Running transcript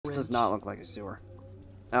This does not look like a sewer.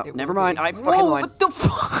 Oh, It never will mind. be. I fucking Whoa, lied. what the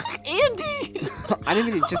fuck? Andy! I didn't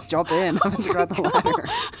even just jump in. I just grabbed the ladder.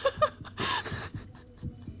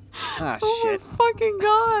 Ah, shit. Oh my fucking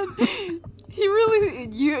god! He really,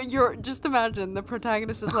 you're just imagine the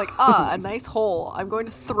protagonist is like, a nice hole. I'm going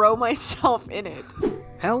to throw myself in it.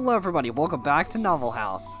 Hello, everybody. Welcome back to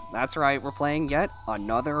Novelhouse. That's right. We're playing yet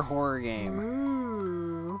another horror game.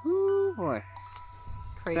 Ooh, Ooh, boy.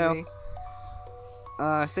 crazy.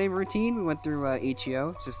 Same routine. We went through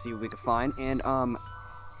Ichio just to see what we could find, and I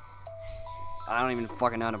don't even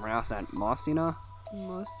fucking know how to pronounce that. Moxina?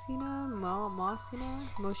 Moxina,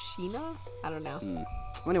 Moxina? I don't know.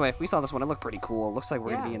 Well, anyway, we saw this one. It looked pretty cool. It looks like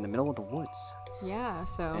we're gonna be in the middle of the woods, Yeah,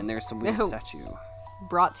 so. and there's some weird statue.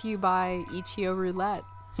 Brought to you by Ichio Roulette.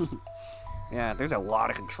 Yeah, there's a lot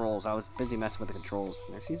of controls. I was busy messing with the controls.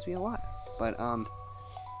 There seems to be a lot, but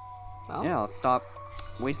Well. yeah, let's stop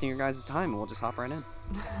wasting your guys' time, and we'll just hop right in.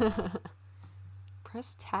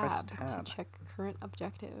 Press tab to tab. check current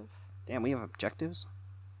objective. Damn, we have objectives.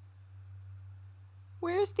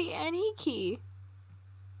 Where's the any key?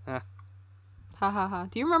 Huh. Ha ha ha.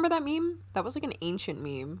 Do you remember that meme? That was like an ancient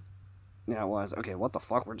meme. Yeah, it was. Okay, what the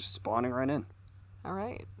fuck? We're just spawning right in.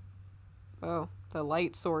 Alright. Oh, the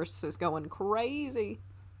light source is going crazy.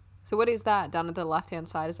 So what is that down at the left-hand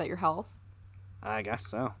side? Is that your health? I guess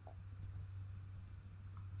so.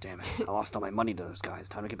 Damn it. I lost all my money to those guys.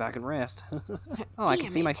 Time to get back and rest. Oh, I can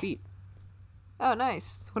see my feet. Oh,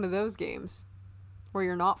 nice. It's one of those games where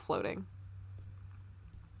you're not floating.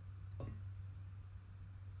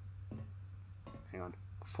 Hang on.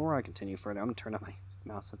 Before I continue further, I'm going to turn up my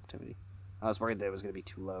mouse sensitivity. I was worried that it was going to be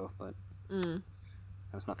too low, but that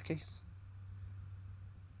was not the case.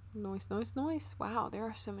 Noise, noise, noise. Wow, there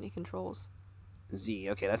are so many controls. Z.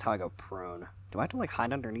 Okay, that's how I go prone. Do I have to, like,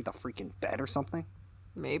 hide underneath a freaking bed or something?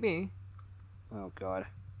 Maybe. Oh, God.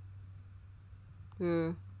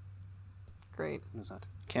 Ooh. Great. What is that?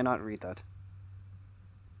 Cannot read that.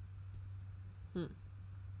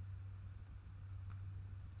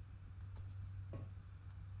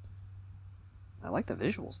 I like the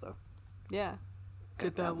visuals, though. Yeah.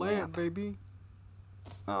 Get that lamp, baby.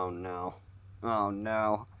 Oh, no. Oh,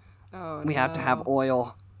 no. Oh, We have to have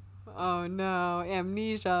oil. Oh, no.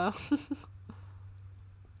 Amnesia.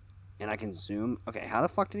 And I can zoom. Okay, how the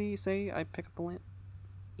fuck did he say I pick up the lamp?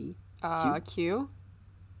 E? Q?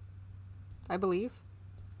 I believe.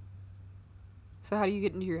 So how do you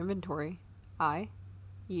get into your inventory? I?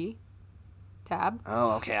 E? Tab?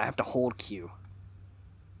 Oh, okay, I have to hold Q.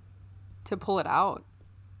 To pull it out.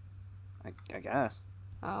 I guess.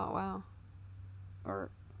 Oh, wow. Or...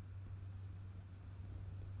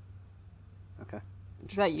 Okay.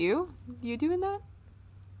 Is that you? You doing that?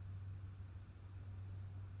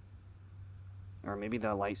 Or maybe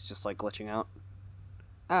the light's just, like, glitching out.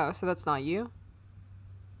 Oh, so that's not you?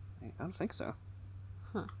 I don't think so.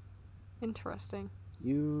 Huh. Interesting.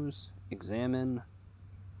 Use, examine,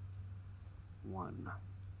 1.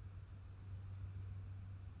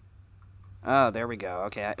 Oh, there we go.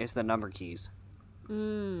 Okay, it's the number keys.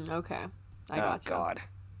 Okay. I got you. Oh, God.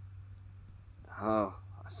 Oh,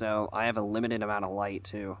 so I have a limited amount of light,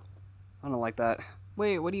 too. I don't like that.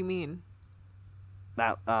 Wait, what do you mean?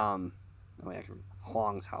 That, oh, wait, I can...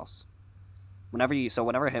 Huang's house. Whenever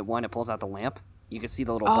I hit 1, it pulls out the lamp. You can see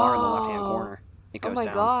the little bar in the left-hand corner. It goes down. Oh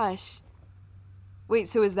my gosh. Wait,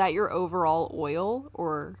 so is that your overall oil,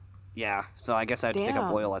 or...? Yeah, so I guess I have to pick up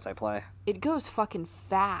Damn. oil as I play. It goes fucking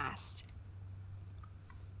fast.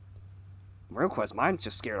 Real quick, mine's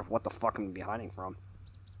just scared of what the fuck I'm gonna be hiding from.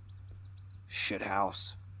 Shit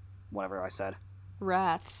house. Whatever I said.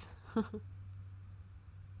 Rats.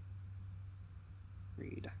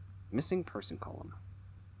 Read. Missing person column.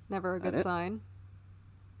 Never a That good it? sign.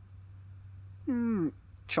 Chomp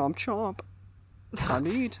chomp. Time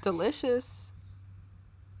to eat. Delicious.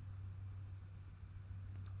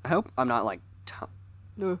 I hope I'm not like...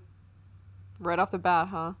 Ugh. Right off the bat,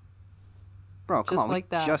 huh? Bro, come Just on, like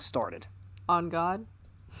we that. just started. On God?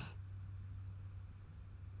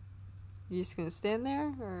 You just gonna stand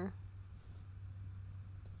there, or...?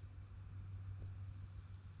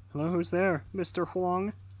 Hello, who's there?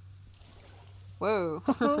 Mr.Huang?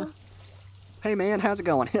 Whoa. Hey man, how's it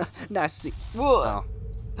going? Nice to see... Whoa.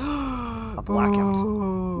 Oh. A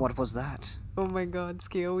blackout. What was that? Oh my god,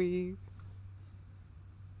 scary.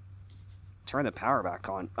 Turn the power back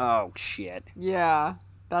on. Oh, shit. Yeah,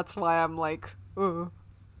 that's why I'm like, ugh.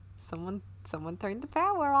 Someone turned the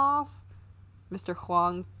power off. Mr.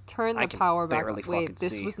 Huang, turn I the can power back barely on. Wait, fucking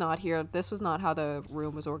this see. was not here. This was not how the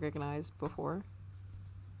room was organized before.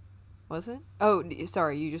 Was it? Oh,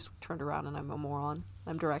 sorry, you just turned around and I'm a moron.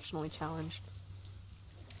 I'm directionally challenged.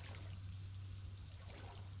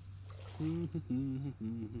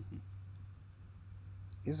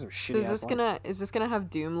 These are shitty So is ass this lights. gonna have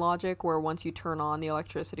Doom logic where once you turn on the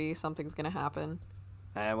electricity, something's gonna happen?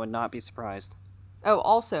 I would not be surprised. Oh,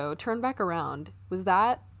 also, turn back around. Was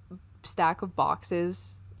that stack of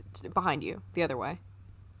boxes behind you, the other way?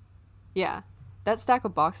 Yeah. That stack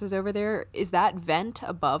of boxes over there, is that vent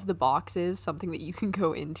above the boxes something that you can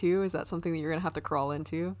go into? Is that something that you're going to have to crawl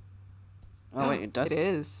into? Oh wait, it does. It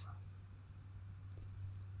is.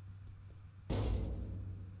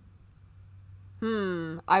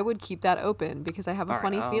 I would keep that open because I have a All right,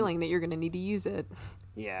 funny feeling that you're going to need to use it.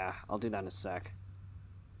 Yeah, I'll do that in a sec.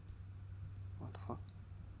 What the fuck?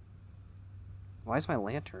 Why is my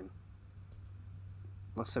lantern?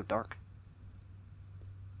 Looks so dark.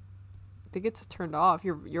 I think it's turned off.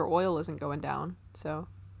 Your oil isn't going down, so.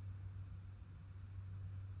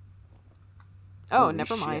 Oh, Holy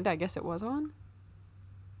never shit. mind. I guess it was on.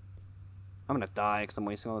 I'm gonna die because I'm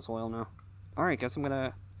wasting all this oil now. Alright, guess I'm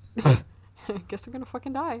gonna... I guess I'm gonna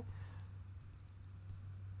fucking die.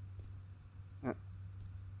 Uh,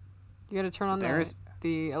 You gotta turn on there's-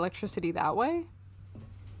 the electricity that way?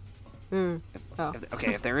 Oh,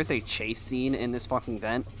 Okay, if there is a chase scene in this fucking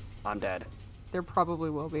vent, I'm dead. there probably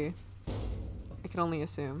will be. I can only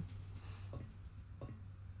assume.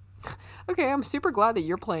 Okay, I'm super glad that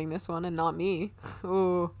you're playing this one and not me.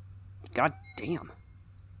 Ooh. God damn.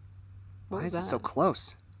 What Why was is it so that?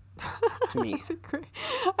 close to me? That's a great...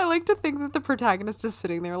 I like to think that the protagonist is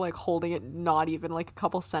sitting there, like, holding it not even, like, a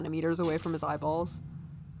couple centimeters away from his eyeballs.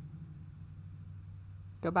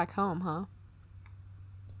 Go back home, huh?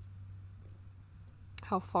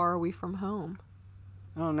 How far are we from home?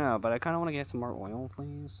 I don't know, but I kind of want to get some more oil,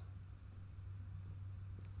 please.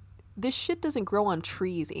 This shit doesn't grow on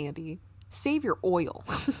trees, Andy. Save your oil.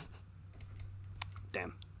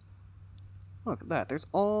 Damn. Look at that. There's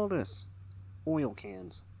all this. Oil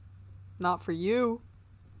cans. Not for you.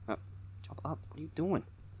 Oh, jump up. What are you doing?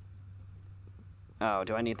 Oh,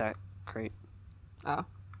 do I need that crate? Oh.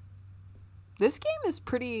 This game is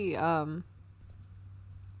pretty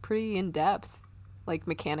in-depth. Like,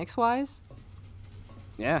 mechanics-wise.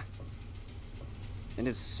 Yeah. It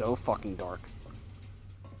is so fucking dark.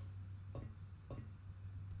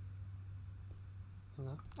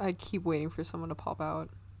 Hello? I keep waiting for someone to pop out.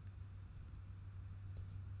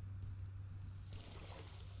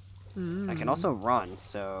 I can also run,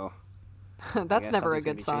 so... That's guess never a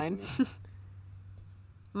something's good gonna be sign. chasing me.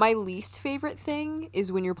 My least favorite thing is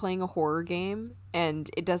when you're playing a horror game and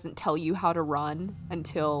it doesn't tell you how to run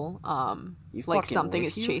until You like fucking something live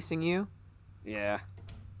is here? chasing you. Yeah.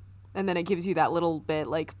 And then it gives you that little bit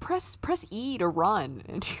like press E to run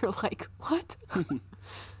and you're like, "What?"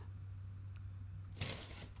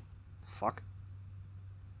 Fuck.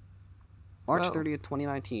 March Whoa. 30th,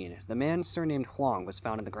 2019. The man surnamed Huang was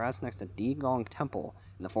found in the grass next to Digong Temple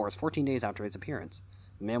in the forest 14 days after his appearance.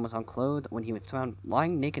 The man was unclothed when he was found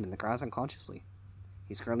lying naked in the grass unconsciously.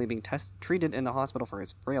 He's currently being treated in the hospital for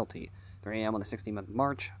his frailty. 3 a.m. on the 16th of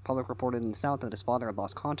March, public reported in the south that his father had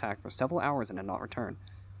lost contact for several hours and had not returned.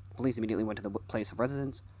 The police immediately went to the place of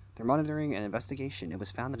residence. Through monitoring and investigation, it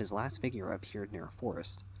was found that his last figure appeared near a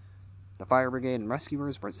forest. The fire brigade and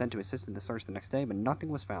rescuers were sent to assist in the search the next day, but nothing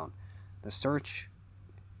was found. The search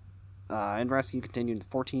and rescue continued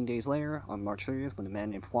 14 days later, on March 30th, when the man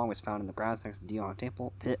named Huang was found in the grass next to Digong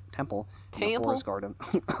Temple in the forest garden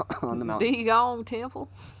on the mountain. Digong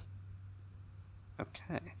Temple.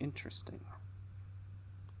 Okay, interesting.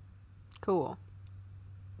 Cool.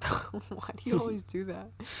 Why do you always do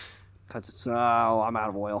that? Because it's... Oh, I'm out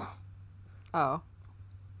of oil. Oh.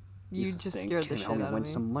 You Useless just thing. scared the Can shit help me out of win me.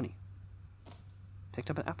 some money.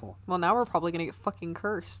 Picked up an apple. Well, now we're probably gonna get fucking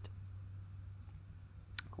cursed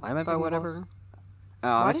Why am I by picking whatever. apples? Oh,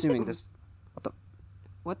 I'm Why does assuming it- this...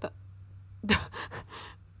 What the?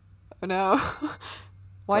 Oh no.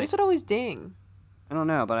 Why Wait. does it always ding? I don't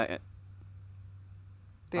know, but I...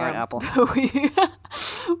 Alright, apple.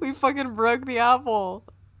 we fucking broke the apple.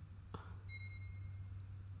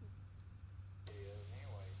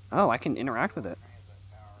 Oh, I can interact with it.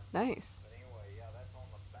 Nice.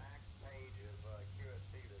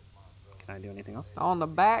 Can I do anything else? On the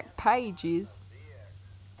back pages.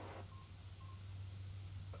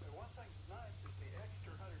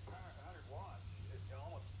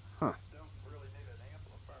 Huh.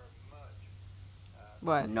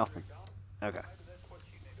 What? Nothing. Okay.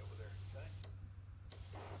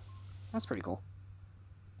 That's pretty cool.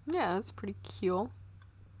 Yeah, that's pretty cool.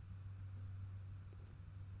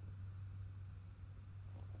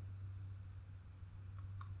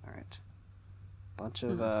 Alright. Bunch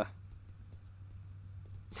of,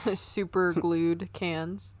 Super glued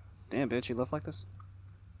cans. Damn, bitch, you live like this?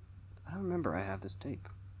 I don't remember I have this tape.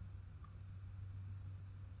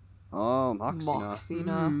 Oh, Moxina.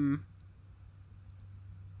 Moxina.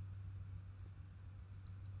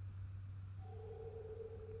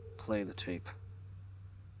 Play the tape.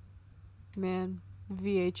 Man,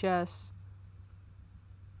 VHS.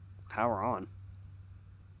 Power on.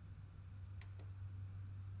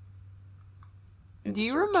 Do you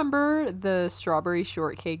Insert. remember the strawberry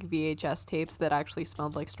shortcake VHS tapes that actually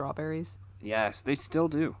smelled like strawberries? Yes, they still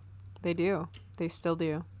do. They do. They still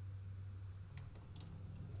do.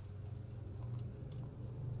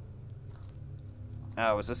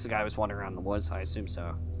 Oh, was this the guy who was wandering around in the woods? I assume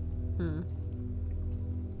so.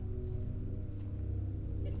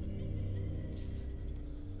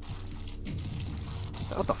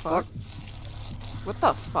 What the fuck? What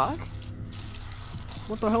the fuck?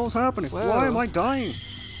 What the hell is happening? Whoa. Why am I dying?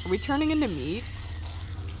 Are we turning into meat?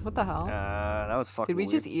 What the hell? That was fucking Did we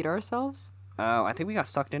weird. just eat ourselves? Oh, I think we got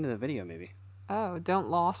sucked into the video, maybe. Oh, don't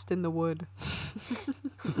lost in the wood.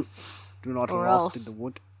 Do not Or lost else. in the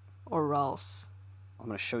wood. Or else. I'm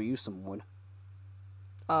gonna show you some wood.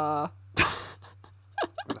 Where Where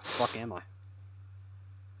the fuck am I?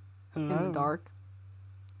 in the dark.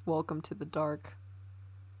 Welcome to the dark.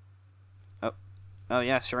 Oh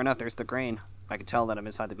yeah, sure enough, there's the grain. I can tell that I'm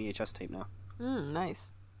inside the VHS tape now.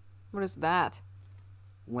 Nice. What is that?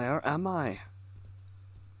 Where am I?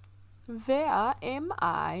 Where am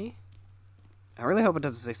I? I really hope it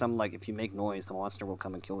doesn't say something like, if you make noise, the monster will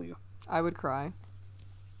come and kill you. I would cry.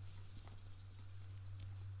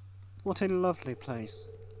 What a lovely place.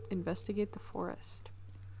 Investigate the forest.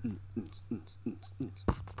 I don't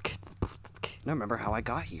remember how I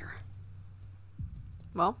got here.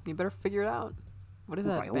 Well, you better figure it out. What is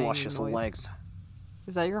that My banging luscious noise? legs.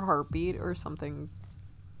 Is that your heartbeat or something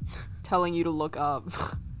telling you to look up?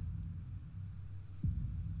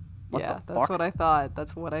 What Yeah, the that's fuck? what I thought.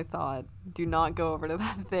 That's what I thought. Do not go over to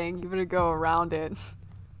that thing. You better go around it.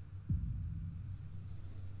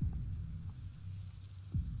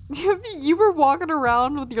 You were walking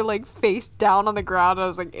around with your like face down on the ground. I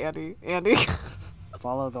was like, Andy.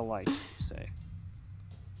 Follow the light, you say.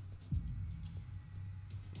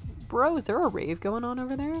 Bro, is there a rave going on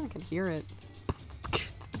over there? I can hear it.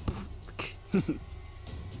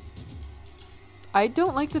 I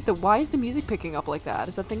don't like that why is the music picking up like that?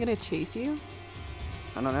 Is that thing gonna chase you?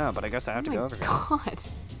 I don't know, but I guess I have to go over here. God.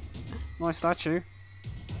 Nice statue.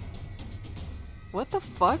 What the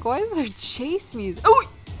fuck? Why is there chase music? Oh!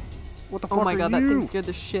 What the fuck Oh my are god, you? that thing scared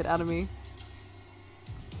the shit out of me.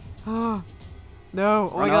 Oh.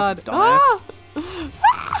 No. Oh my Run god. up, dumbass.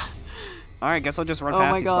 Ah! Alright, guess I'll just run Oh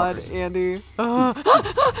past my these god, fuckers. Andy. Ah.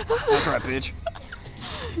 That's right, bitch.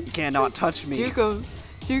 You cannot touch me. Juke 'em.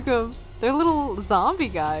 Juke 'em. They're little zombie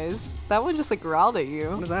guys. That one just like growled at What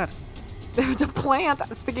you. is that? There's a plant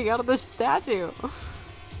sticking out of the statue.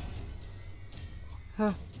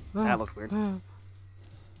 That looked weird.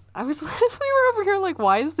 I was we were over here like,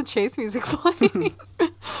 why is the chase music playing?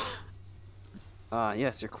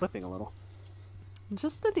 Yes, you're clipping a little.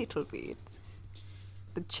 Just a little bit.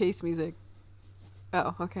 The chase music.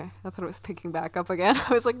 Oh, okay. I thought it was picking back up again.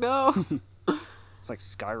 I was like, no. It's like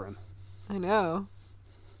Skyrim. I know.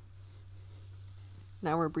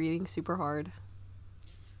 Now we're breathing super hard.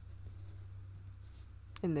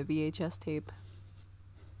 In the VHS tape.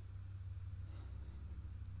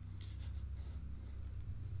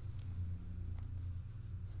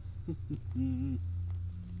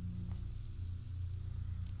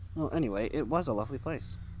 Well, anyway, it was a lovely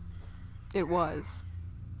place. It was.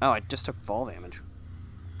 Oh, I just took fall damage.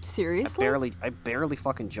 Seriously? I barely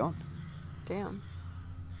fucking jumped. Damn.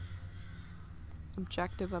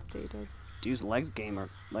 Objective updated. Dude's legs game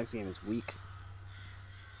is weak.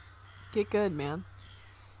 Get good, man.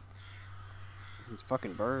 These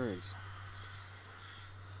fucking birds.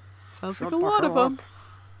 Sounds Shut like a the lot of hell them. up.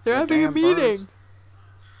 They're You having a damn meeting. birds.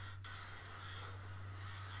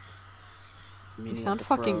 You Meeting sound with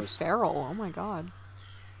the fucking crows. feral. Oh my god.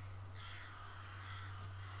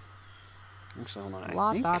 Actually, hold on. La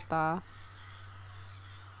I think da da.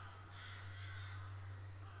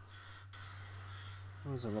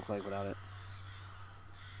 what does it look like without it?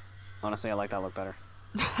 Honestly, I like that look better.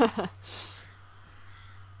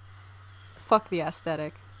 Fuck the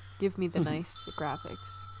aesthetic. Give me the nice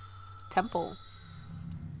graphics. Temple.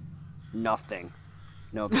 Nothing.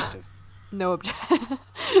 No objective. No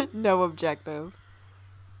no objective.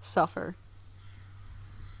 Suffer.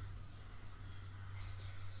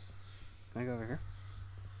 Can I go over here?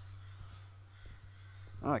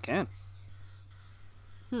 Oh, I can.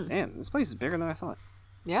 Damn, this place is bigger than I thought.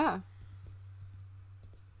 Yeah.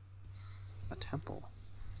 A temple.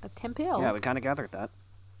 A temple. Yeah, we kind of gathered that.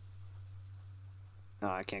 Oh,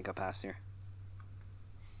 I can't go past here.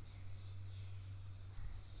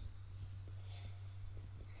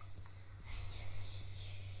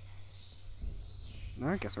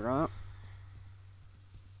 Alright, guess we're going up.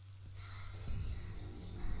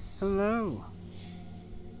 Hello.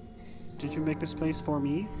 Did you make this place for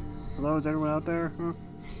me? Hello, is anyone out there? Huh?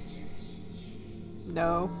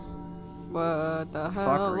 No. What the fuck hell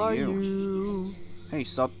are are you? you? Hey,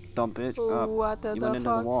 sup, dumb bitch. What the You went into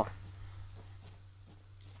fuck? the wall.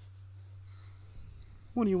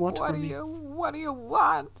 What do you want What from do me? you what do you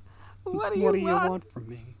want? What do you What do you want? want from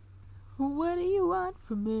me? What do you want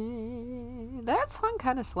from me? That song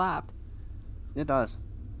kind of slapped. It does.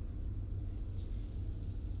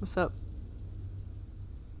 What's up?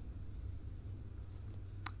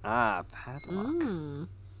 Ah, padlock. Mm.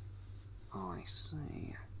 Oh, I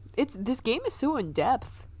see. This game is so in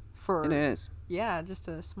depth for It is. yeah, just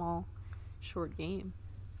a small, short game.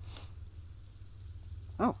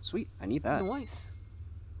 Oh, sweet. I need that. Nice.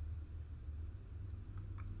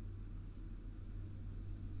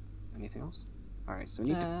 Anything else? Alright, so we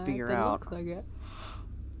need to figure That out looks like it.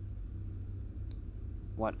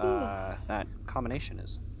 what that combination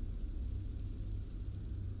is.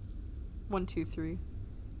 1, 2, 3.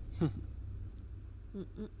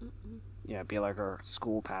 Yeah, it'd be like our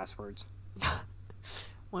school passwords.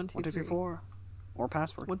 1, 2, 1, 2, 3, 4. Or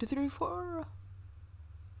password. 1, 2, 3, 4.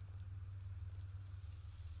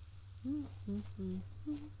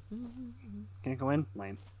 Can't go in?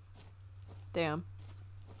 Lame. Damn.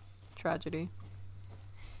 Tragedy.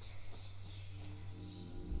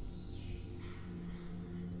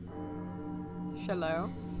 Hello.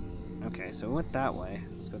 Okay, so we went that way.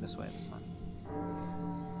 Let's go this way this time.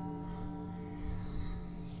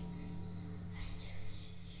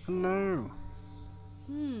 Hello.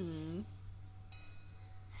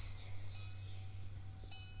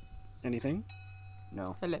 Anything?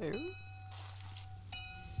 No. Hello.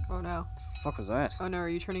 Oh no. Fuck was that? Oh no, are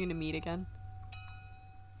you turning into meat again?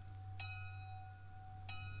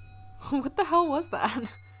 What the hell was that?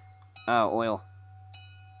 Oil.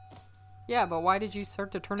 Yeah, but why did you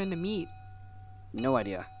start to turn into meat? No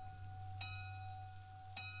idea.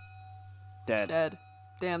 Dead. Dead.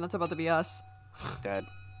 Damn, that's about to be us. Dead.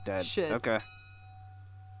 Dead. Shit. Okay.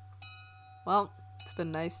 Well, it's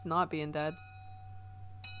been nice not being dead.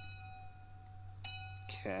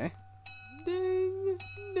 Okay. Ding,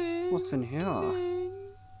 ding. What's in here? Ding,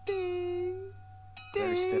 ding,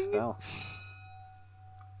 Very stiff ding. bell.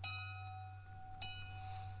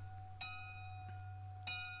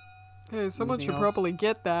 Hey, someone Anything should else? probably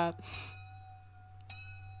get that.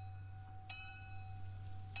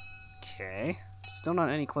 Okay. Still not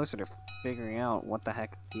any closer to figuring out what the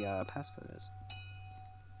heck the passcode is.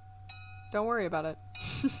 Don't worry about it.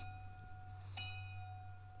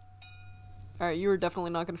 Alright, you were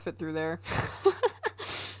definitely not going to fit through there.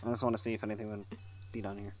 I just want to see if anything would be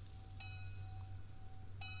done here.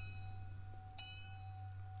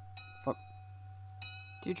 Fuck.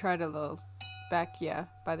 Do you try to go back, yeah,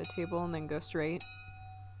 by the table and then go straight?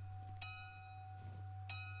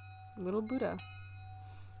 Little Buddha.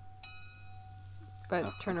 But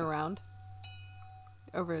Oh, turn okay. around.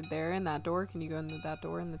 Over there in that door. Can you go into that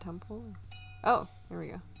door in the temple? Oh, here we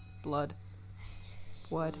go. Blood.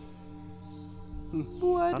 Blood.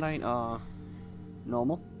 Blood. That ain't,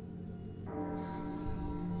 normal.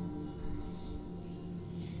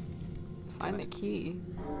 Find the key.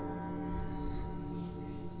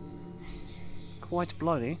 Quite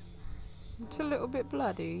bloody. It's a little bit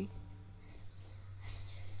bloody.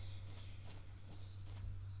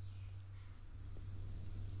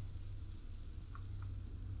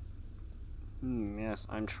 Yes,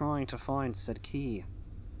 I'm trying to find said key,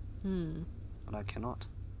 Hmm. but I cannot.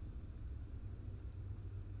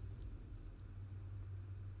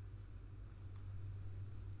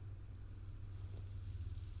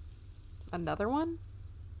 Another one?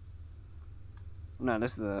 No,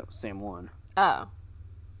 this is the same one. Oh.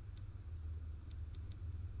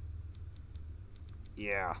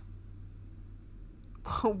 Yeah.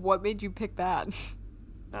 What made you pick that?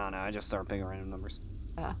 No, I just start picking random numbers.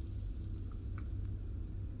 Ah.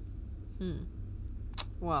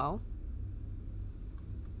 Well.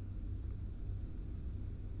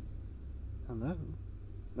 Hello.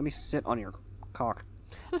 Let me sit on your cock.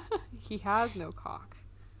 He has no cock.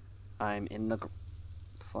 I'm in the...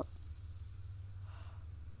 Fuck.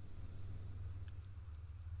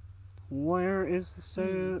 Where is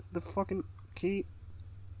the fucking key?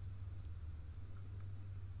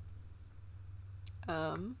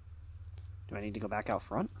 Do I need to go back out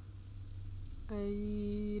front?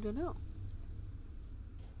 I don't know.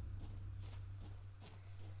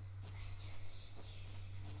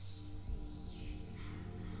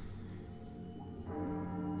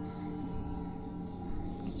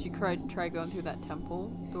 Try going through that temple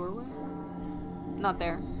doorway. Not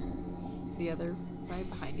there. The other way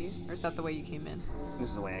behind you, or is that the way you came in? This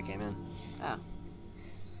is the way I came in. Oh.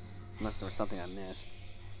 Unless there was something I missed.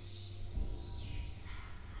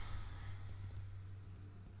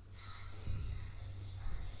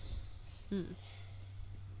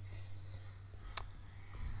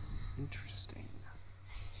 Interesting.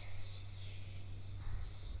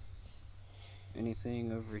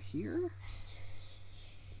 Anything over here?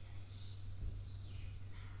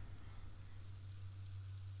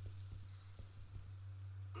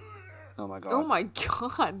 Oh my god. Oh my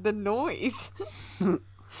god, the noise.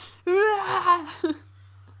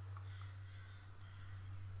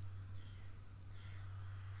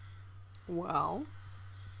 Well.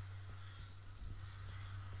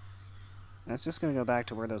 That's just gonna go back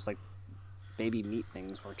to where those, like, baby meat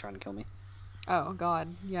things were trying to kill me. Oh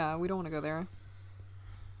god, yeah, we don't want to go there.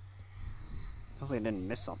 Hopefully I didn't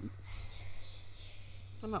miss something.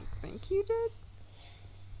 I don't think you did.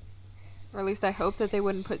 Or at least I hope that they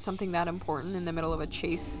wouldn't put something that important in the middle of a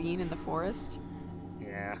chase scene in the forest.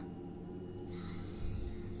 Yeah.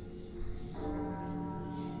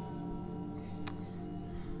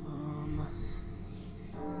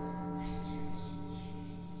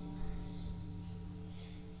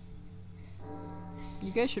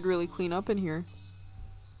 You guys should really clean up in here.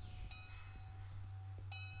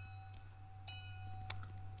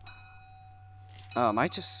 Oh, am I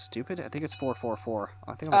just stupid? I think it's 444.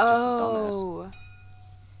 I think I'm just a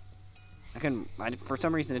dumbass. For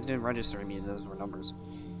some reason it didn't register to me those were numbers.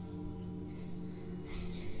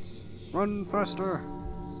 Run faster!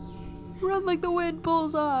 Run like the wind,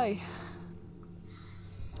 bullseye!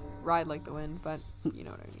 Ride like the wind, but you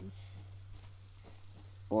know what I mean.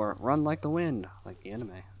 Or run like the wind, like the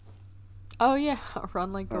anime. Oh yeah,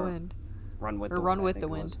 run like the wind. Run with or the run wind, with the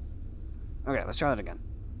wind. Okay, let's try that again.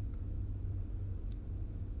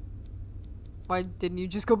 Why didn't you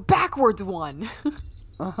just go backwards one?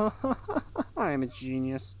 I am a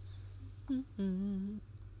genius.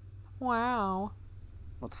 Wow.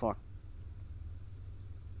 What the fuck?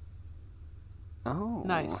 Oh.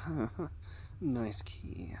 Nice. Nice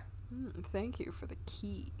key. Thank you for the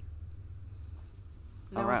key.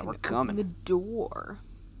 All right, we're coming. Open the door.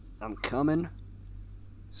 I'm coming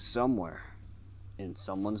somewhere in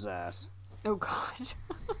someone's ass. Oh god.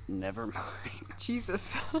 Never mind.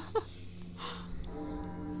 Jesus.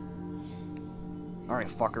 All right,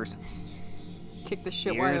 fuckers. Kick the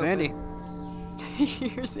shit wide Here's open. Andy.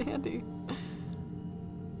 Here's Andy.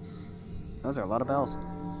 Those are a lot of bells.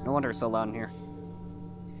 No wonder it's so loud in here.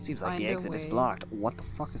 Seems like Find the a exit is way. blocked. What the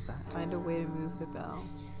fuck is that? Find a way to move the bell.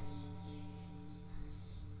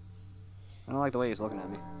 I don't like the way he's looking at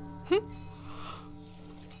me.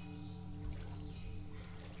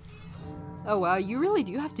 Oh wow, you really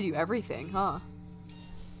do have to do everything, huh?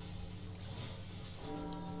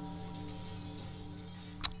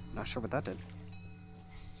 Not sure what that did.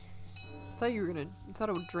 I thought you were gonna. I thought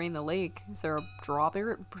it would drain the lake. Is there a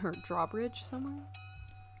drawbridge somewhere?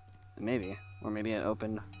 Maybe. Or maybe it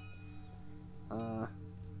opened. I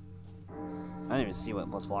didn't even see what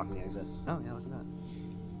was blocking the exit. Oh, yeah, look at that.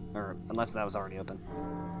 Or, unless that was already open.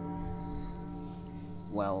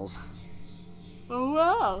 Wells. Oh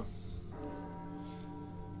wow.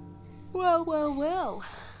 Well, well, well.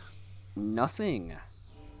 Nothing.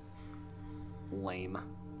 Lame.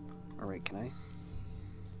 Alright, can I?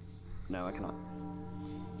 No, I cannot.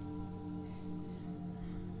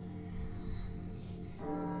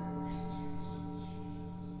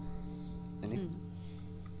 Any?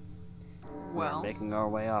 Well, We're making our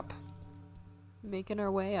way up. making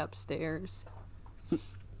our way upstairs.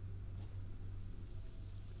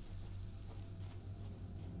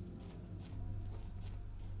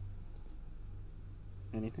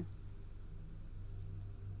 Anything?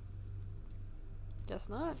 Guess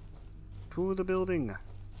not. To the building.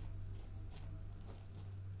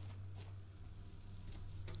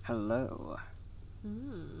 Hello.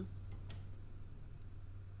 Hmm.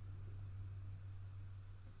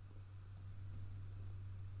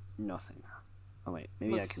 Nothing. Oh wait,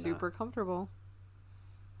 maybe Looks I can. super comfortable.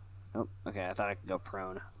 Oh, okay. I thought I could go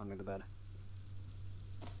prone under the bed.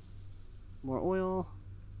 More oil.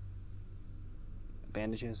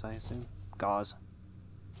 Bandages, I assume. Gauze.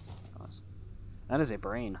 Gauze. That is a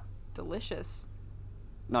brain. Delicious.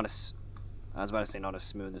 Not as. I was about to say not as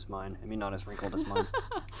smooth as mine. I mean, not as wrinkled as mine.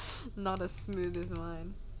 Not as smooth as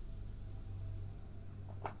mine.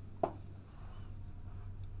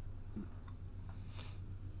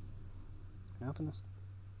 Can I open this?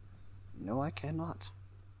 No, I cannot.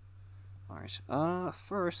 Alright.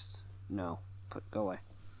 First. No. Go away.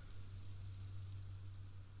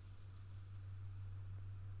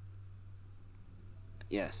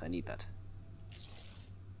 Yes, I need that.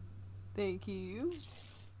 Thank you.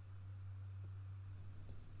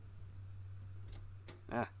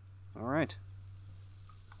 Ah, alright.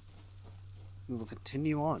 We will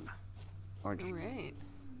continue on. Aren't you? Alright.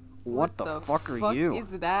 What the fuck are you?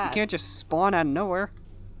 Is that? You can't just spawn out of nowhere.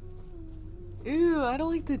 Ew, I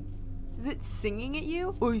don't like the... Is it singing at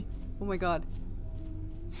you? Oy. Oh my god.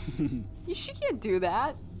 She can't do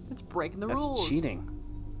that. That's breaking the rules. That's cheating.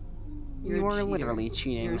 You're You a are cheater. literally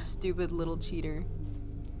cheating. You're a stupid little cheater.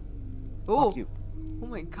 Fuck Oh. you. Oh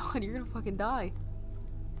my god, you're gonna fucking die.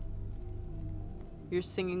 Your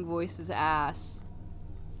singing voice is ass.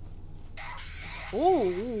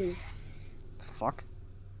 Oh. The fuck?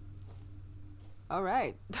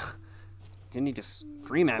 Alright. Didn't need to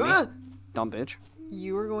scream at me, dumb bitch.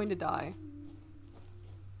 You are going to die.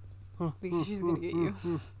 Because she's gonna get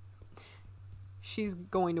you. She's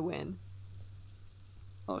going to win.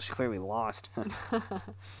 Oh, she clearly lost.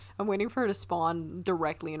 I'm waiting for her to spawn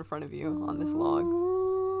directly in front of you on this log.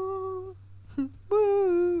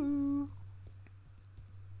 Woo!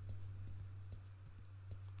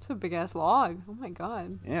 It's a big ass log. Oh my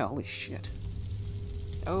god. Yeah, holy shit.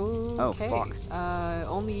 Okay. Oh, fuck.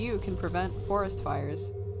 Only you can prevent forest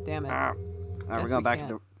fires. Damn it. Alright, we're Guess going we back to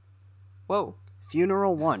can't. the Whoa.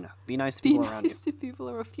 funeral 1. Be nice to Be people around you. nice to people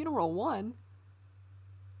at a funeral 1.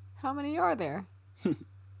 How many are there?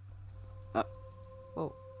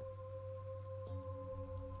 Whoa.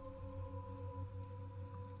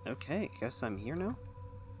 Okay, guess I'm here now.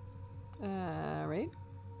 Right?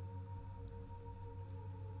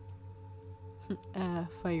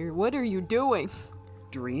 Fire. What are you doing?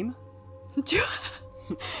 Dream?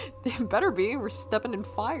 They better be. We're stepping in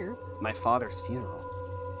fire. My father's funeral.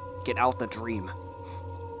 Get out the dream.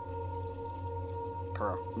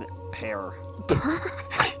 Pair.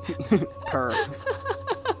 Purr.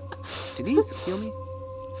 Do these heal me?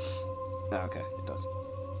 Oh, okay, it does.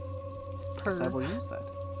 Guess I will use that.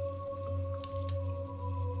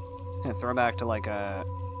 Yeah, throwback to like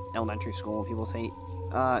elementary school. People say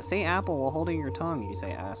apple while holding your tongue. You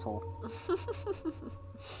say asshole.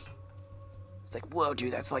 It's like, whoa,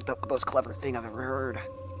 dude, that's like the most clever thing I've ever heard.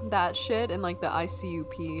 That shit and like the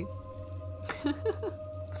ICUP.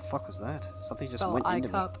 The fuck was that? Something just Spell went into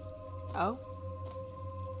I-cup. me. Oh?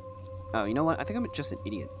 Oh, you know what? I think I'm just an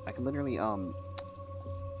idiot. I can literally what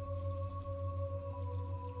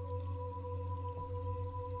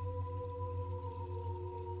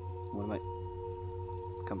am I?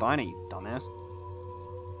 Combine it, you dumbass.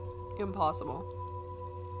 Impossible.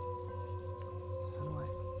 How do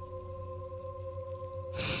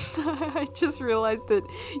I? I just realized that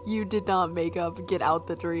you did not make up Get Out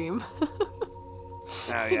the Dream. Oh,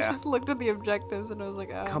 I yeah. just looked at the objectives and I was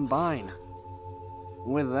like, oh. Combine.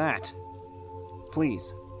 With that.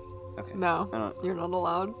 Please. Okay. No, I don't you're not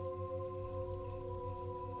allowed.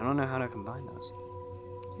 know how to combine those.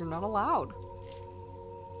 You're not allowed.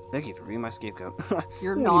 Thank you for being my scapegoat.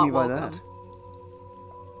 You're What do not you mean by welcome. that?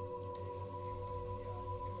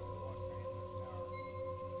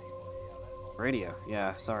 Radio.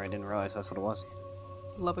 Yeah, sorry, I didn't realize that's what it was.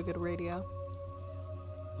 Love a good radio.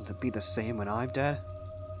 Will it be the same when I'm dead?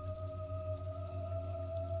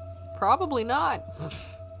 Probably not.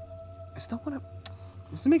 I still want to...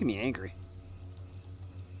 This is making me angry.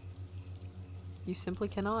 You simply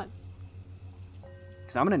cannot.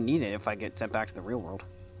 Because I'm going to need it if I get sent back to the real world.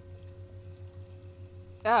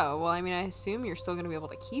 Oh, well, I mean, I assume you're still going to be able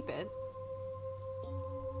to keep it.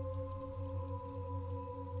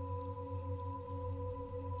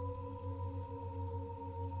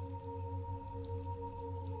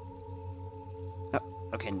 Oh,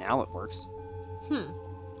 okay, now it works.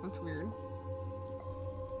 That's weird.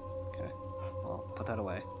 Okay. Well, put that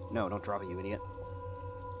away. No, don't drop it, you idiot.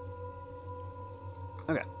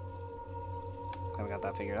 Okay. Glad we got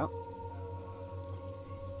that figured out.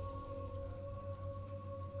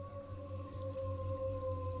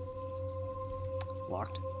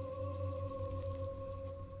 Locked.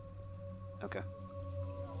 Okay.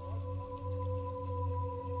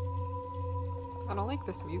 I don't like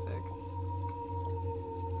this music.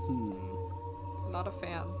 Not a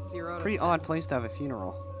fan. 0 out of Pretty 10. odd place to have a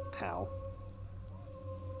funeral, pal.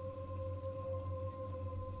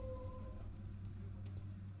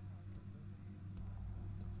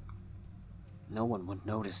 No one would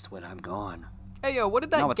notice when I'm gone. Hey, yo, what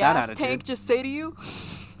did Not that with that gas attitude. tank just say to you?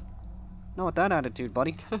 Not with that attitude,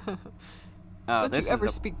 buddy. Don't this you ever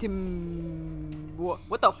is speak to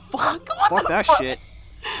What the fuck? What Fuck the that fuck? shit.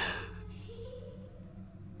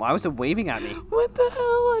 Why was it waving at me? What the hell?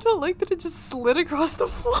 I don't like that it just slid across the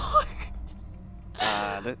floor.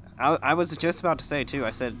 I was just about to say too.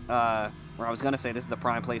 I said, Or I was gonna say this is the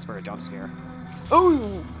prime place for a jump scare.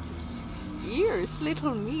 Oh! Ears,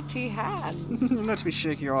 little meaty hands. Let me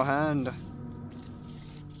shake your hand.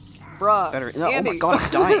 Bruh. Better. No, oh Andy. my god, I'm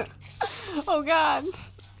dying. Oh god.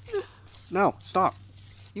 No, stop.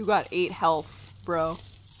 You got 8 health, bro.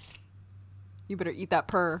 You better eat that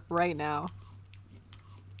purr right now.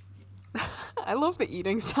 I love the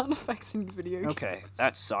eating sound effects in video games. Okay,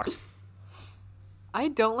 that sucked. I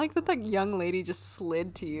don't like that that young lady just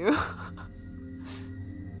slid to you.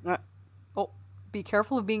 Oh, be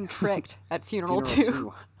careful of being tricked at Funeral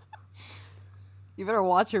 2. You better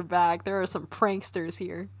watch your back. There are some pranksters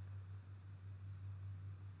here.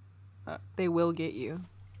 They will get you.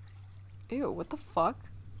 Ew, what the fuck?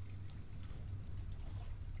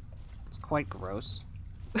 It's quite gross.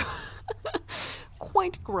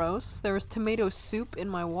 Quite gross. There was tomato soup in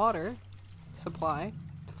my water supply.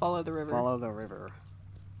 Follow the river. Follow the river.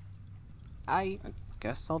 I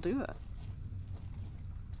guess I'll do that.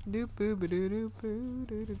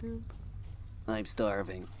 I'm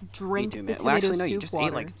starving. Drink Me too, the man. tomato Well, actually, no, soup you just water.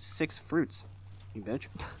 ate like 6 fruits. You bitch.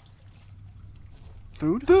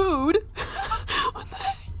 Food? Food? What the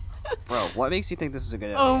heck? Bro, what makes you think this is a good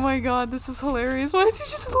idea? Oh my god, this is hilarious. Why is he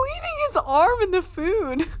just leaning his arm in the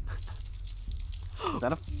food? Is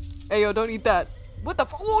that a... Hey, yo, don't eat that. What the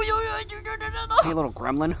fuck? Hey, little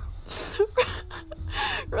gremlin.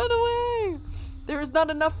 Run away. There is not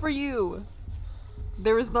enough for you.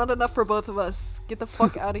 There is not enough for both of us. Get the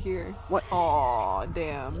fuck out of here. What? Aw,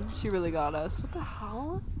 damn. She really got us. What the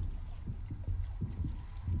hell?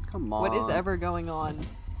 Come on. What is ever going on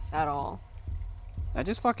at all? I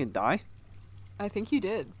just fucking die? I think you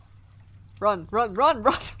did. Run, run, run,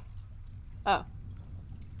 run! Oh. I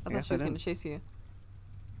thought guess she was I gonna didn't. chase you.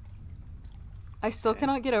 I still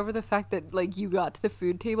cannot get over the fact that, like, you got to the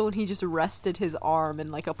food table and he just rested his arm in,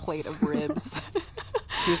 like, a plate of ribs.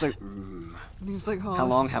 He was like, He was like, oh, how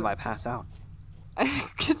long have I passed out?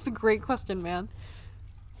 It's a great question, man.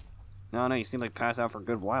 No, you seem like passed out for a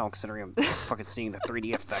good while, considering I'm fucking seeing the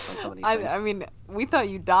 3D effect on some of these things. I mean, we thought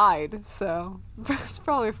you died, so it's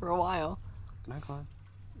probably for a while. Can I climb?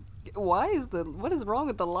 What is wrong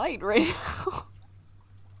with the light right now?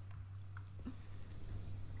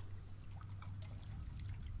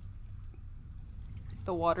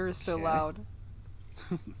 The water is so Okay. loud.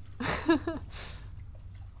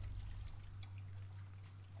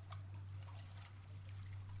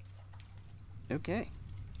 Okay,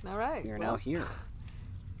 All right. we are well, now here.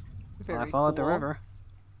 Very I followed the cool. river.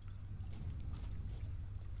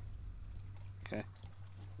 Okay.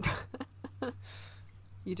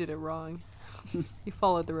 You did it wrong. You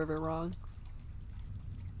followed the river wrong.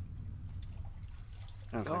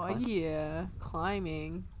 Oh, can I Oh climb? yeah,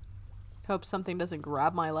 climbing. Hope something doesn't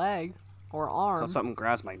grab my leg or arm. Oh, something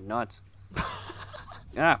grabs my nuts.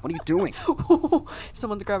 Ah, what are you doing?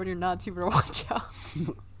 Someone's grabbing your nuts. You better watch out.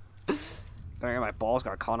 Sorry, my balls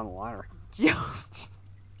got caught on the ladder. Yo.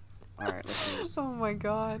 Alright, let's use Oh my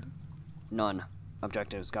god. none.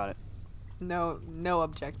 Objectives, got it. No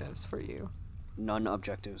objectives for you. None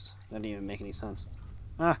objectives. That didn't even make any sense.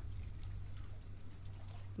 Ah,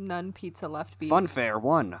 None pizza left beef. Funfair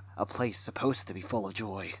 1. A place supposed to be full of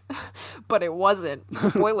joy. But it wasn't.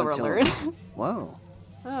 Spoiler Until- alert. Whoa.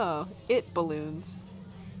 Oh, it balloons.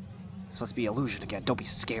 This must be illusion again. Don't be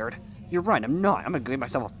scared. You're right, I'm not. I'm gonna get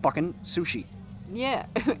myself a fucking sushi. Yeah,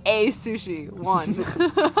 a sushi. 1.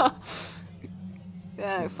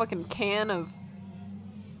 Yeah, fucking can of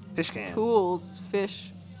Fish can. tools,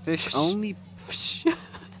 fish. Fish only. Fish.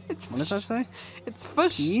 It's What does that say? It's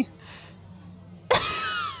fish. Pea?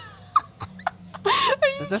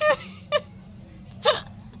 Does this?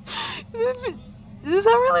 Is that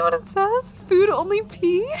really what it says? Food only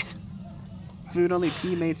pea? Food only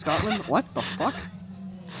pea made Scotland? What the fuck?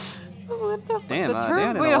 What the fuck? Damn, The they term.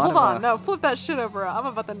 added a Wait, lot hold of, on. No, flip that shit over. I'm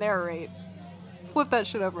about to narrate. Flip that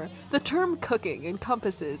shit over. The term cooking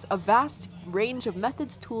encompasses a vast range of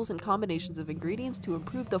methods, tools, and combinations of ingredients to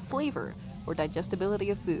improve the flavor or digestibility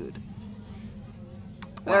of food.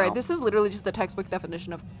 Wow. Alright, this is literally just the textbook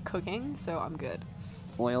definition of cooking, so I'm good.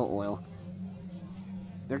 Oil.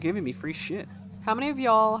 They're giving me free shit. How many of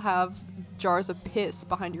y'all have jars of piss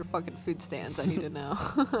behind your fucking food stands? I need to know.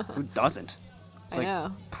 Who doesn't? It's I like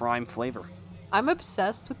know. prime flavor. I'm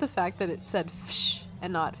obsessed with the fact that it said fish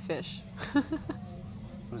and not fish. What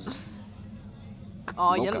is this?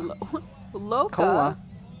 Oh, Mocha. yeah. Loca. Cola.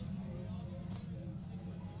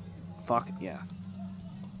 Fuck, yeah.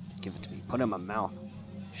 Give it to me. Put it in my mouth.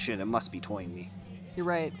 Shit, it must be toying me. You're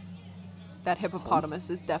right. That hippopotamus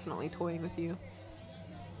is definitely toying with you.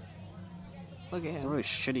 Look at It's a him. really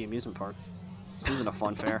shitty amusement park. This isn't a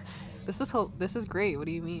fun fair. This is great. What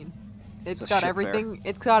do you mean? It's a got shit everything.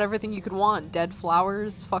 It's got everything you could want. Dead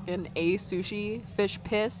flowers, fucking sushi, fish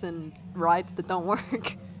piss, and rides that don't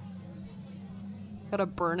work. Got a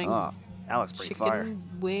burning Oh, that looks pretty chicken fire.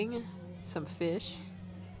 wing, some fish.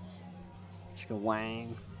 Chicken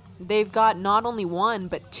wang. They've got not only one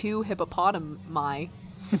but two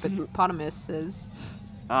hippopotamuses.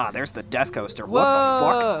 Ah, there's the death coaster. Whoa!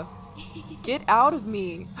 What the fuck? Get out of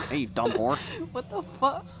me! fuck? Hey, you dumb whore. What the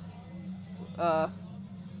fuck?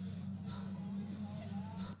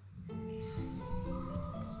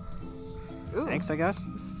 Ooh, Thanks, I guess.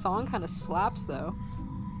 this song kind of slaps though.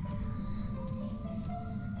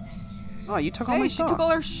 Oh, you took all my Hey, she stuff. took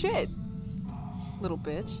all our shit. Little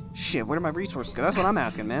bitch. Shit, where did my resources go? That's what I'm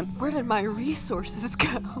asking, man. Where did my resources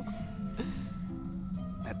go?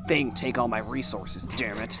 That thing take all my resources,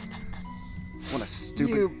 damn it. What a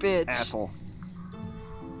stupid You bitch. asshole.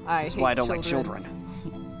 I That's hate why I don't like children.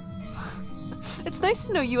 It's nice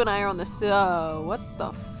to know you and I are on this. What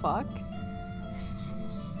the fuck?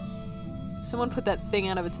 Someone put that thing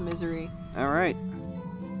out of its misery. Alright.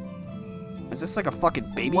 Is this like a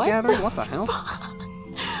fucking baby What gathering? the What the hell?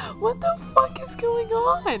 What the fuck is going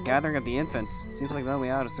on? Gathering of the infants. Seems like the only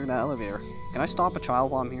way out is through that elevator. Can I stop a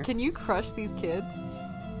child while I'm here? Can you crush these kids?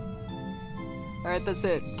 Alright, that's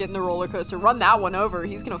it. Get in the roller coaster. Run that one over.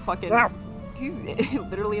 He's gonna fucking... Ow! He's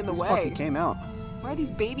literally in the This way. fucking came out. Why are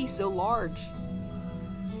these babies so large?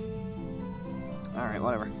 Alright,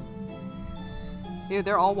 whatever. Dude,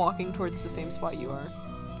 they're all walking towards the same spot you are.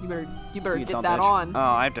 You better See you, get dumb that bitch. on. Oh,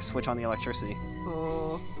 I have to switch on the electricity.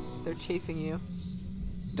 Oh, they're chasing you.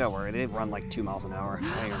 Don't worry, they run like 2 miles an hour.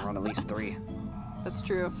 I can run at least 3. That's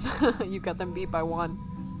true. You got them beat by 1.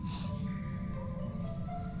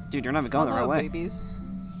 Dude, you're not even going the right way. Babies.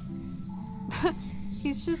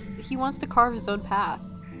 He wants to carve his own path.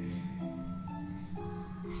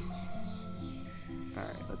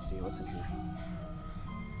 Alright, let's see what's in here.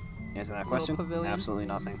 Answer that Little question? pavilion. Absolutely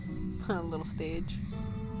nothing. A little stage.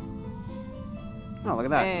 Oh, look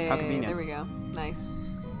at that. Hey, How convenient. there we go. Nice.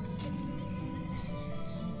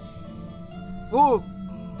 Ooh,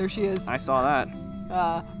 there she is. I saw that.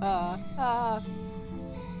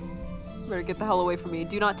 Better get the hell away from me.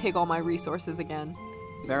 Do not take all my resources again.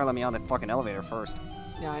 You better let me on the fucking elevator first.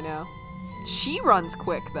 Yeah, I know. She runs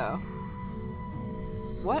quick, though.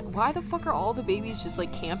 What? Why the fuck are all the babies just,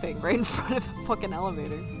 like, camping right in front of the fucking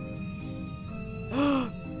elevator?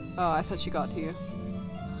 Oh, I thought she got to you.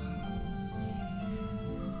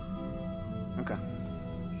 Okay.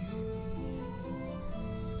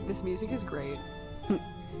 This music is great.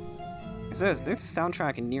 It says there's a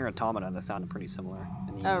soundtrack in Nier Automata that sounded pretty similar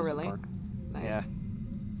in the Oh, amusement really? park. Nice. Yeah.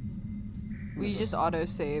 We This just is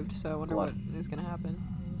auto-saved, so I wonder blood. what is gonna happen.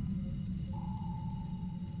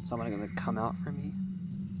 Someone gonna come out for me?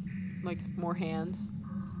 Like, more hands?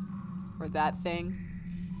 Or that thing?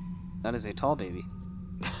 That is a tall baby.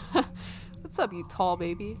 What's up, you tall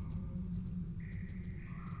baby?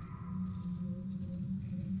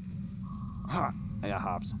 Ha! I got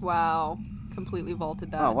hops. Wow. Completely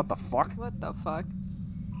vaulted that. Oh, what the fuck? What the fuck?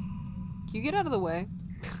 Can you get out of the way?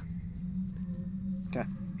 Okay.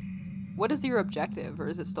 What is your objective, or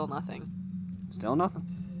is it still nothing? Still nothing.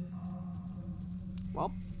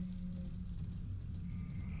 Well,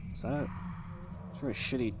 Is that it? It's a really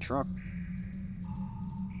shitty truck.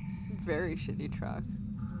 very shitty truck.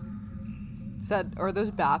 Is that, or are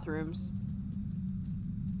those bathrooms?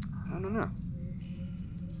 I don't know.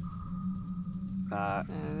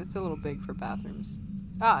 It's a little big for bathrooms.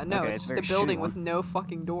 Ah, no, Okay, it's it's just a very building shitty with one. no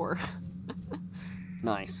fucking door.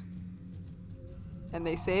 Nice. And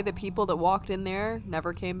they say the people that walked in there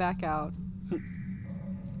never came back out.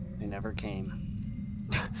 They never came.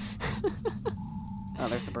 Oh,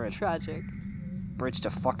 there's the bridge. Tragic. Bridge to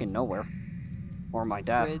fucking nowhere. Or my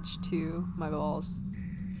death. Bridge to my balls.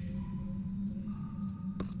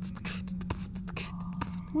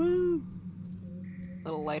 Woo!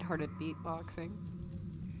 Little lighthearted beatboxing.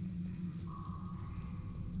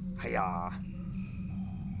 Hiya.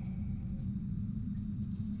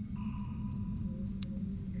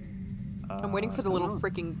 I'm waiting for the little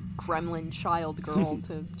freaking gremlin child girl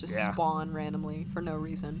to just Yeah. spawn randomly for no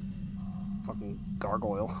reason. Fucking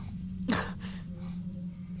gargoyle.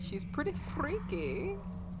 She's pretty freaky.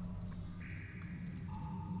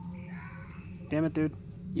 Damn it, dude.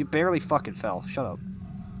 You barely fucking fell. Shut up.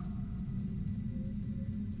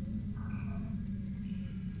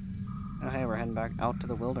 Oh, hey, we're heading back out to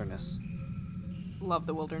the wilderness. Love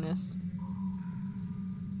the wilderness.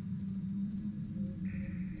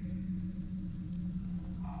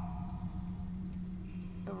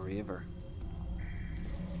 The river.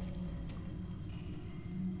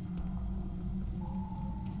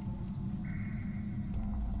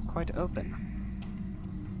 quite open.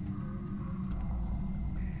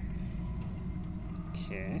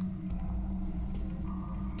 Okay.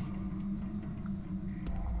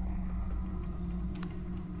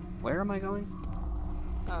 Where am I going?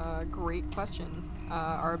 Great question.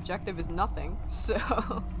 Our objective is nothing,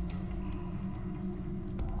 so...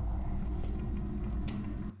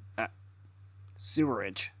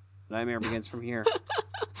 Sewerage. Nightmare begins from here.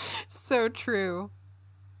 So true.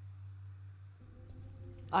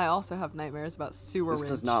 I also have nightmares about sewerage. This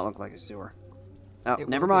does not look like a sewer. Oh, It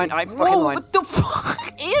never will mind. be. I fucking Whoa, lied. what the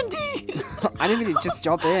fuck? Andy! I didn't even just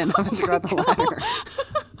jump in. I meant to grab the ladder.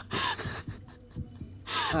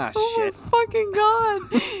 Ah, Oh shit. my fucking god!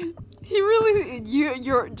 He really,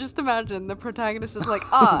 you're just imagine the protagonist is like,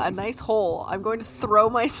 a nice hole. I'm going to throw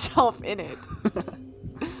myself in it.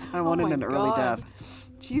 I wanted my an early God. death.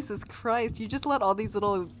 Jesus Christ! You just let all these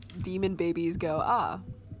little demon babies go.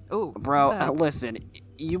 Oh, Bro, what the heck? listen.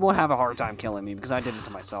 You won't have a hard time killing me because I did it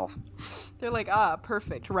to myself. They're like,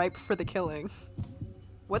 perfect, ripe for the killing.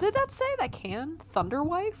 What did that say? That can? Thunder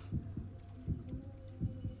Wife?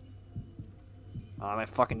 I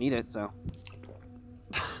fucking need it, so.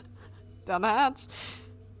 Down the hatch.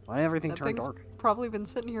 Why did everything That turn thing's dark? probably been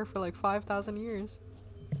sitting here for like 5,000 years.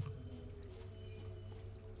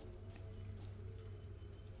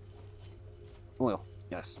 Oil.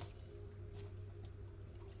 Yes.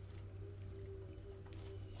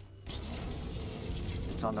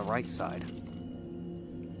 It's on the right side.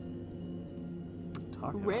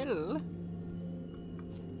 Talking about- Well,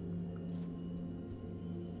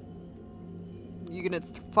 you gonna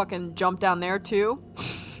fucking jump down there too?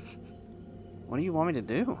 What do you want me to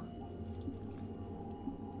do?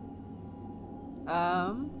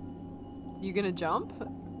 You gonna jump?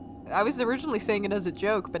 I was originally saying it as a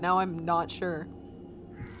joke, but now I'm not sure.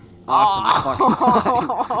 Awesome as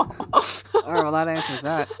fuck. Alright, well that answers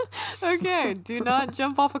that. Okay, do not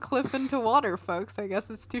jump off a cliff into water, folks. I guess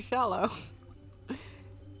it's too shallow.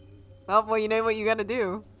 Well, you know what you gotta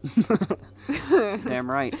do. Damn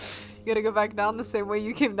right. You gotta go back down the same way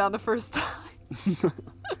you came down the first time.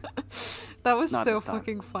 That was Not so this time.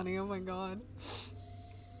 fucking funny. Oh my god.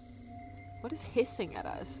 What is hissing at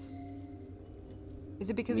us? Is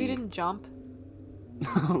it because we Me. didn't jump?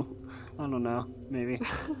 I don't know. Maybe.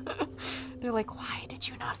 They're like, why did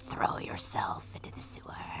you not throw yourself into the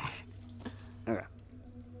sewer? Okay.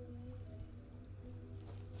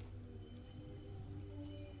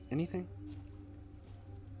 Anything?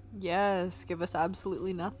 Yes, give us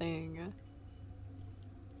absolutely nothing.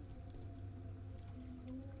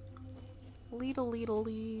 Leedle leedle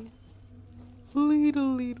lee.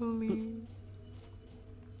 Leedle leedle lee.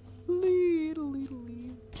 Leedle leedle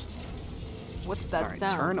lee. What's that Alright,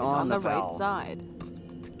 sound? turn It's on on the the right valve. side.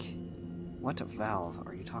 What valve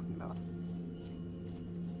are you talking about?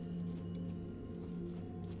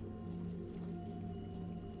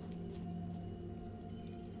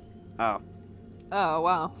 Oh. Oh,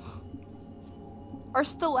 wow. Are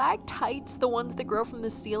stalactites the ones that grow from the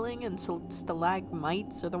ceiling, and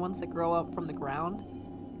stalagmites are the ones that grow up from the ground?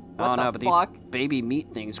 I don't know, the but fuck? these baby meat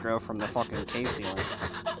things grow from the fucking cave ceiling.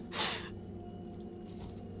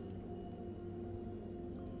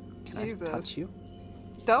 Can Jesus. I touch you?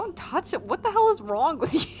 Don't touch it. What the hell is wrong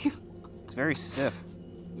with you? It's very stiff.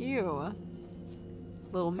 Ew.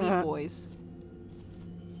 Little meat boys.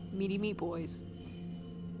 Meaty meat boys.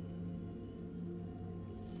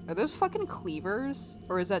 Are those fucking cleavers?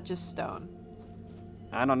 Or is that just stone?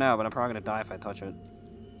 I don't know, but I'm probably gonna die if I touch it.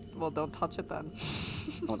 Well, don't touch it then.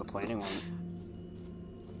 I wasn't planning on it.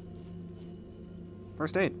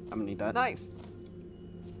 First aid. I'm gonna need that. Nice.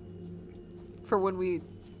 For when we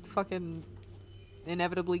fucking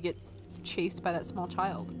inevitably get chased by that small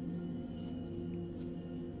child.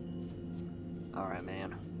 Alright,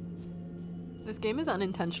 man. This game is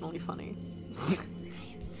unintentionally funny.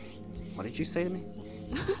 What did you say to me?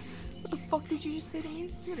 What the fuck did you just say to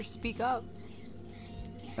me? You better speak up.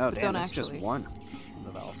 Oh, But damn, don't that's just actually. one of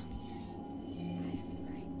the valves.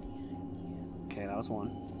 Okay, that was one.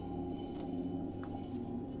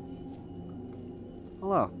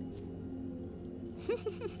 Hello.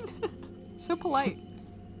 So polite.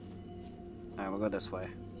 Alright, we'll go this way.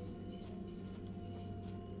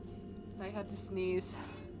 I had to sneeze.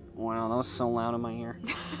 Wow, that was so loud in my ear.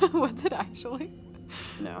 Was it actually?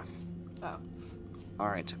 No. Oh.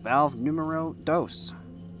 Alright, valve numero dos.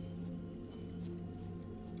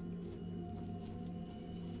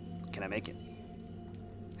 Can I make it?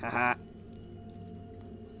 Haha.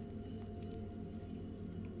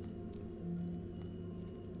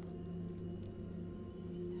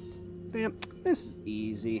 Damn, this is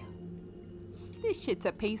easy. This shit's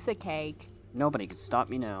a piece of cake. Nobody can stop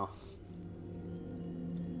me now.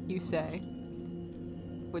 You say.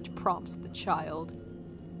 Which prompts the child.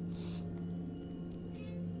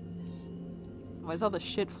 Why is all the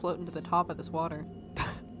shit floating to the top of this water?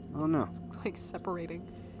 Oh no. It's like separating.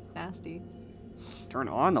 Nasty. Turn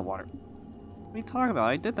on the water. What are you talking about?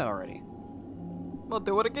 I did that already. Well,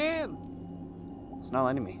 do it again. It's not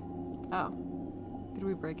letting me. Oh. Did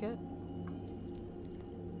we break it?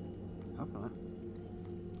 Hope not.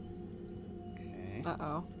 Okay.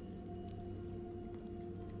 Uh-oh.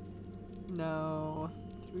 No.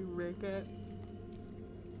 Did we break it?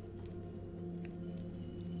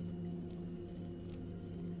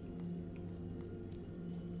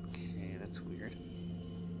 Okay, that's weird.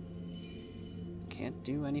 Can't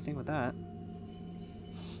do anything with that.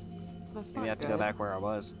 That's Maybe I not have to good. go back where I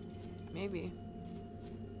was. Maybe.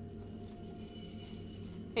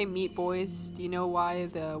 Hey, meat boys, do you know why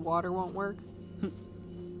the water won't work?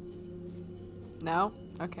 No?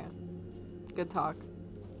 Okay. Good talk.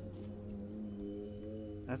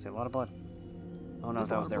 That's a lot of blood. Oh no, There's a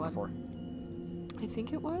that lot was of there blood. before. I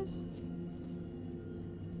think it was.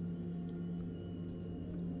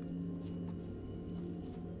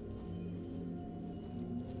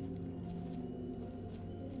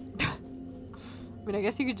 I mean, I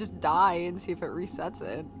guess you could just die and see if it resets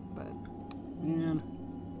it, but... Man.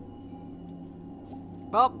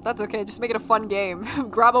 Well, that's okay. Just make it a fun game.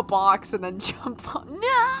 Grab a box and then jump on.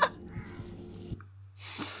 Nah!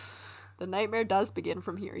 The nightmare does begin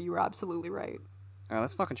from here. You were absolutely right. Alright,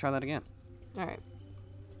 let's fucking try that again. Alright.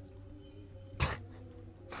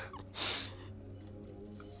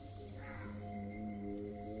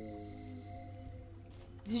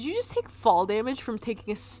 Did you just take fall damage from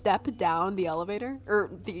taking a step down the elevator?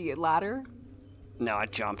 Or the ladder? No, I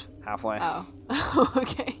jumped halfway. Oh.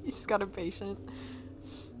 Okay, you just got impatient.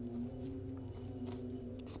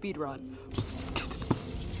 Speed run.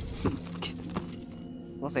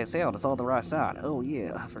 Once they sailed, it's all the right side. Oh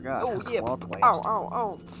yeah, I forgot. Oh yeah. Well Ow, collapsed. ow,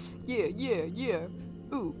 ow. Yeah, yeah, yeah.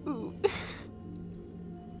 Ooh, ooh.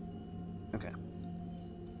 Okay.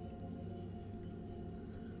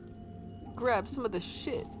 Grab some of the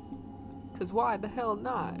shit. Cause why the hell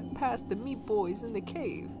not? Pass the meat boys in the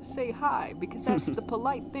cave. Say hi, because that's the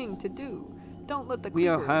polite thing to do. Don't let the We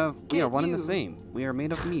creeper are get one and the you. same. We are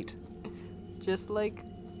made of meat. Just like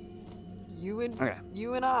you and Okay.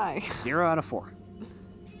 you and I. 0 out of 4.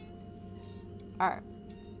 Alright.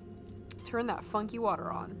 Turn that funky water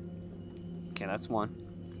on. Okay, that's 1.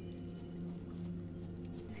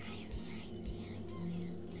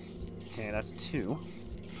 Okay, that's 2.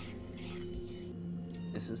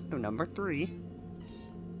 This is the number 3.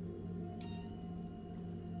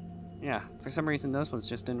 Yeah, for some reason those ones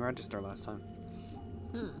just didn't register last time.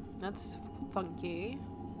 That's funky.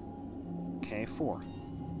 Okay, 4.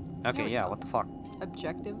 There Okay, we yeah, go. what the fuck?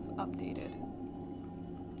 Objective updated.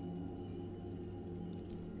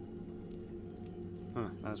 Huh,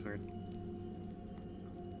 that was weird.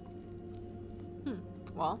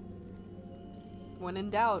 Well, when in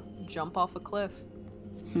doubt, jump off a cliff.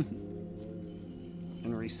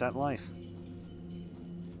 And reset life.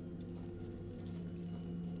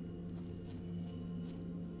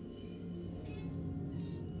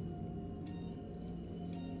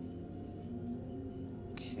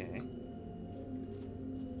 Okay.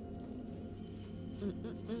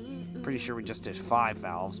 Pretty sure we just did 5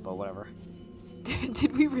 valves, but whatever.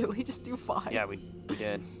 Did we really just do 5? Yeah, we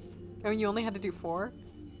did. I mean, you only had to do 4?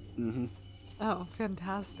 Mm-hmm. Oh,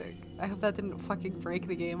 fantastic. I hope that didn't fucking break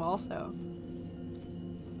the game also.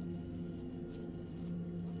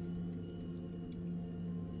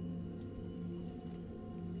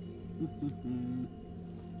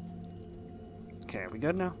 Okay, are we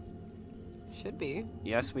good now? Should be.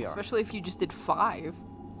 Yes, we are. Especially if you just did 5.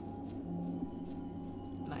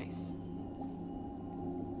 Nice.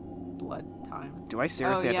 Blood time. Do I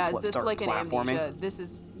seriously have to is this start like an platforming? amnesia? This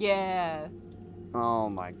is, yeah. Oh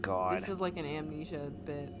my god. This is like an amnesia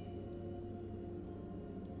bit.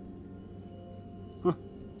 Huh.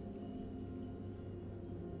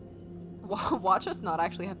 Watch us not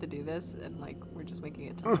actually have to do this, and like we're just making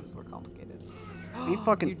it 10 times more complicated. You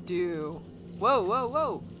fucking- You do. Whoa, whoa,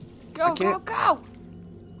 whoa! Go, I go, can't- go!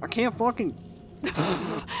 I can't fucking...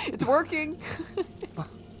 It's working.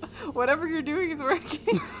 Whatever you're doing is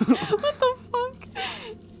working. What the fuck?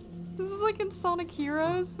 This is like in Sonic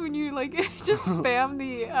Heroes when you like just spam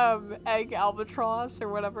the egg albatross or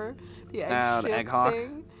whatever, the egg the ship egg hawk.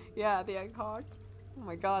 thing. Yeah, the egg hawk. Oh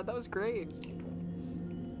my god, that was great.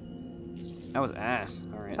 That was ass.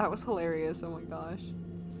 Alright. That was hilarious. Oh my gosh.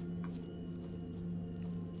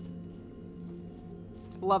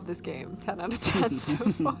 Love this game. 10 out of 10 so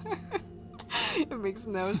far. It makes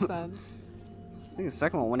no sense. I think the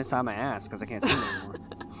second one went inside my ass because I can't see it anymore.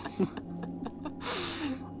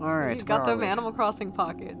 Alright, You got them Animal Crossing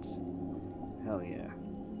pockets. Hell yeah.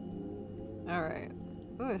 Alright.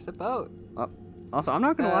 Ooh, it's a boat. Also, I'm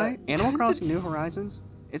not gonna lie, Animal Crossing New Horizons,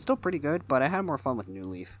 it's still pretty good, but I had more fun with New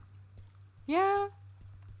Leaf. Yeah.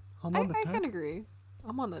 I can agree.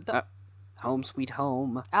 I'm on the Home sweet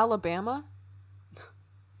home. Alabama?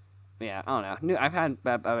 Yeah, I don't know. I've had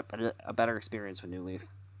a better experience with New Leaf.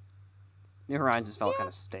 New Horizons felt kind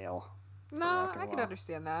of stale. No, I could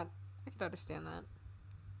understand that.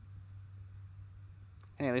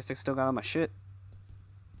 Hey, at least I still got all my shit.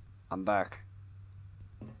 I'm back.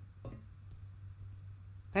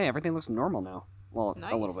 Hey, everything looks normal now. Well,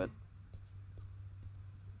 a little bit.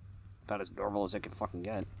 About as normal as it can fucking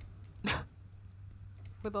get.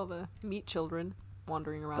 With all the meat children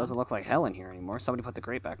wandering around. Doesn't look like hell in here anymore. Somebody put the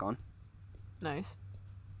grate back on. Nice.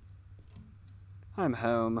 I'm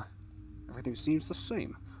home. Everything seems the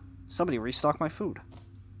same. Somebody restock my food.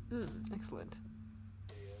 Excellent.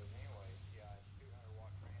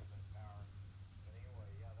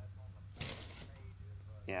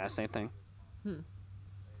 Yeah, same thing.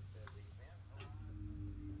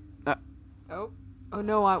 Oh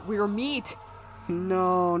no, we're meat.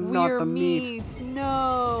 No, not the meat.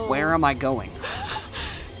 No. Where am I going?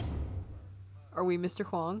 Are we Mr.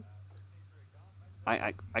 Huang?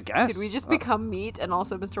 I guess. Did we just become meat and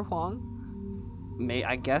also Mr. Huang?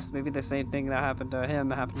 I guess maybe the same thing that happened to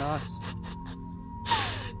him happened to us.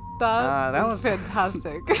 That was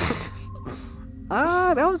fantastic.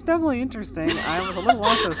 That was definitely interesting. I was a little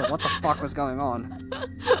lost as to what the fuck was going on.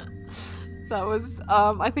 That was,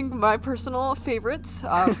 I think my personal favorites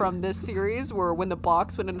from this series were when the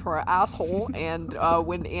box went into our asshole and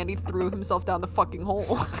when Andy threw himself down the fucking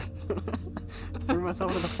hole. Threw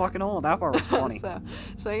myself into the fucking hole. That part was funny.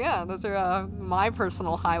 So yeah, those are my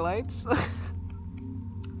personal highlights.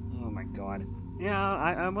 Oh my god. Yeah,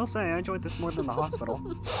 I will say I enjoyed this more than the hospital.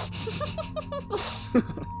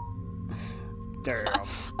 Damn.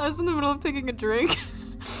 I was in the middle of taking a drink.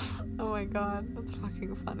 Oh my god, that's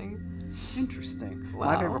fucking funny. Interesting. Wow.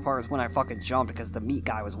 My favorite part was when I fucking jumped because the meat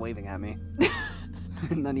guy was waving at me.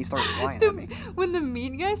 And then he started flying at me. When the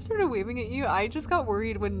meat guy started waving at you, I just got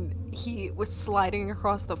worried when he was sliding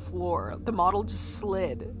across the floor. The model just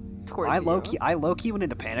slid towards you. I low-key went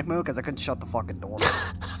into panic mode because I couldn't shut the fucking door.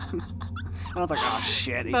 I was like, oh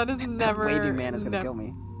shit. That is never... Waving man is gonna kill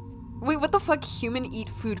me. Wait, what the fuck? Human eat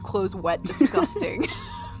food clothes wet? Disgusting.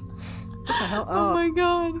 What the hell? Oh my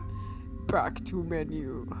god. Back to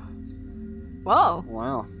menu. Well.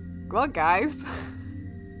 Wow. Well, guys.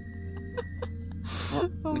 Well,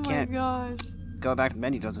 oh we can't my gosh. go back to the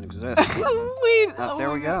menu. Doesn't exist. Wait.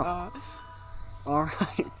 There we go. All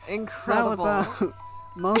right. Incredible. So that was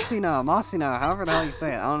Moxina, however the hell you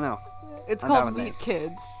say it. I don't know. It's called Meat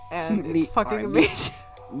Kids, and Meat, it's fucking right, amazing.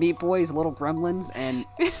 Meat Boys, Little Gremlins, and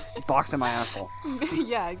Box in My Asshole.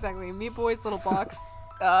 Yeah, exactly. Meat Boys, Little Box.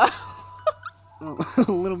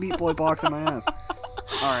 Little Meat Boy Box in My Ass.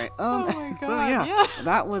 All right. Oh my God, so yeah,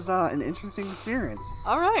 that was an interesting experience.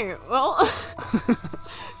 All right. Well.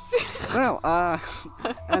 So,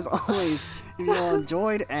 as always, if you all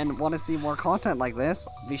enjoyed and want to see more content like this,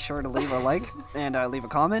 be sure to leave a like and leave a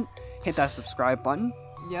comment. Hit that subscribe button.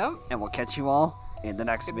 Yep. And we'll catch you all in the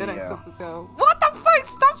next video. The next episode. What the fuck?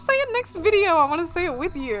 Stop saying next video. I want to say it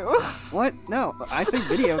with you. What? No, I say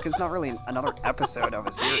video because it's not really another episode of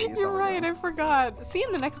a series. You're right. I forgot. See you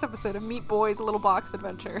in the next episode of Meat Boy's Little Box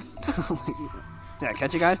Adventure. So yeah,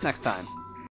 catch you guys next time.